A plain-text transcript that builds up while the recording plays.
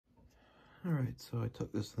Alright, so I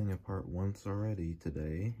took this thing apart once already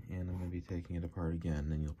today, and I'm going to be taking it apart again,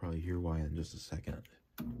 and you'll probably hear why in just a second.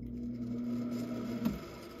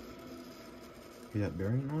 Hear that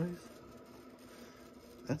bearing noise?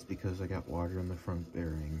 That's because I got water in the front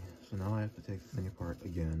bearing, so now I have to take the thing apart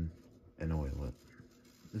again and oil it.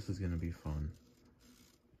 This is going to be fun.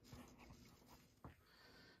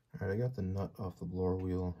 Alright, I got the nut off the blower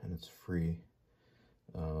wheel, and it's free.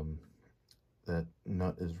 That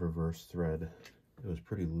nut is reverse thread. It was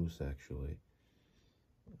pretty loose actually.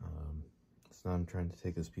 So now I'm trying to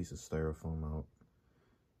take this piece of styrofoam out.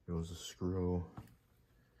 There was a screw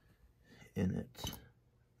in it,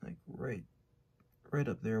 like right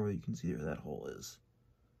up there where you can see where that hole is.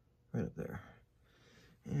 Right up there.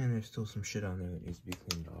 And there's still some shit on there that needs to be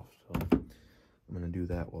cleaned off, so I'm gonna do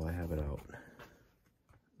that while I have it out.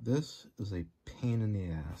 This is a pain in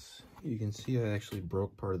the ass. You can see I actually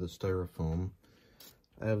broke part of the styrofoam.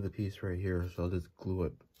 I have the piece right here, so I'll just glue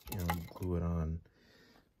it, glue it on.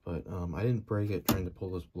 But I didn't break it trying to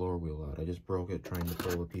pull this blower wheel out. I just broke it trying to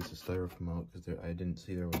pull a piece of styrofoam out because I didn't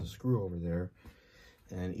see there was a screw over there.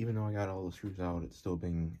 And even though I got all the screws out, it's still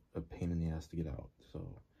being a pain in the ass to get out. So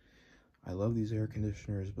I love these air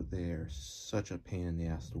conditioners, but they are such a pain in the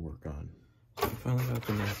ass to work on. So I finally got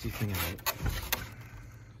the nasty thing out.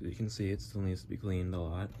 As you can see, it still needs to be cleaned a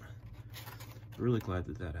lot. Really glad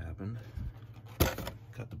that that happened.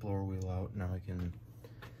 Got the blower wheel out. Now I can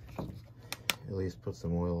at least put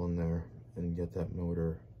some oil in there and get that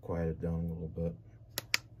motor quieted down a little bit.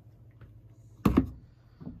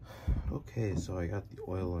 Okay, so I got the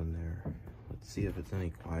oil in there. Let's see if it's any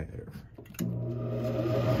quieter.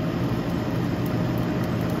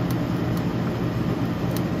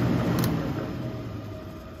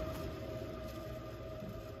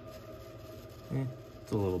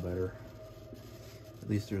 It's a little better. At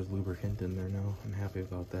least there's lubricant in there now. I'm happy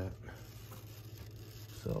about that.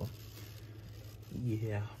 So,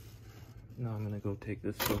 yeah. Now I'm gonna go take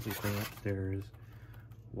this filthy thing upstairs,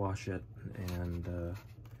 wash it, and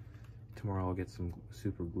tomorrow I'll get some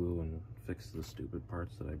super glue and fix the stupid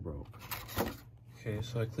parts that I broke. Okay,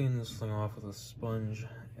 so I cleaned this thing off with a sponge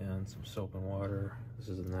and some soap and water. This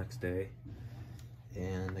is the next day.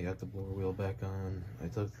 And I got the blower wheel back on. I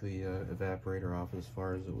took the evaporator off as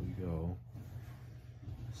far as it would go.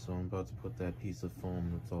 So I'm about to put that piece of foam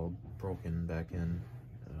that's all broken back in.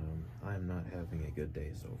 I am not having a good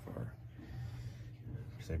day so far.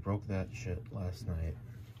 Because I broke that shit last night.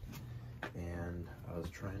 And I was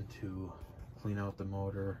trying to clean out the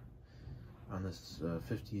motor on this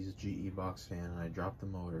 50s GE box fan, and I dropped the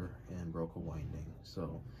motor and broke a winding.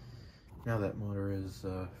 So now that motor is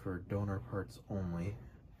for donor parts only,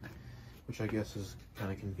 which I guess is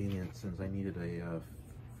kind of convenient since I needed a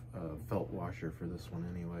felt washer for this one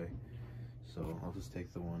anyway. So I'll just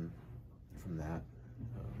take the one from that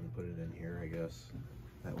and put it in here, I guess.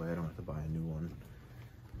 That way I don't have to buy a new one.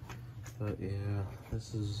 But yeah,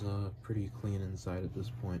 this is pretty clean inside at this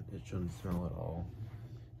point. It shouldn't smell at all.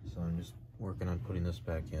 So I'm just working on putting this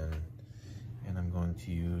back in, and I'm going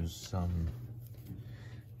to use some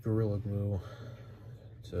Gorilla Glue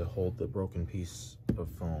to hold the broken piece of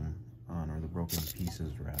foam on, or the broken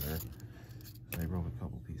pieces rather. I broke a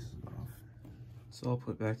couple pieces off. So I'll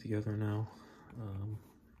put it back together now.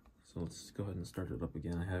 So let's go ahead and start it up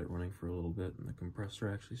again. I had it running for a little bit and the compressor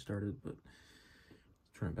actually started, but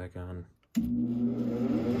let's turn it back on. It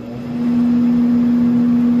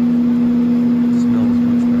smells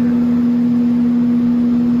much better.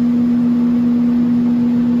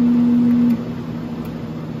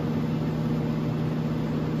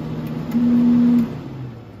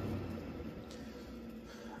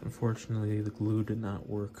 Unfortunately, the glue did not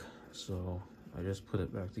work, so I just put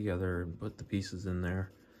it back together and put the pieces in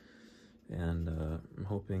there. And I'm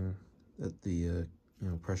hoping that the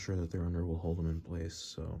pressure that they're under will hold them in place.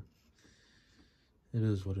 So it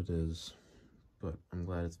is what it is, but I'm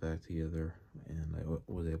glad it's back together, and I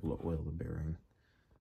was able to oil the bearing.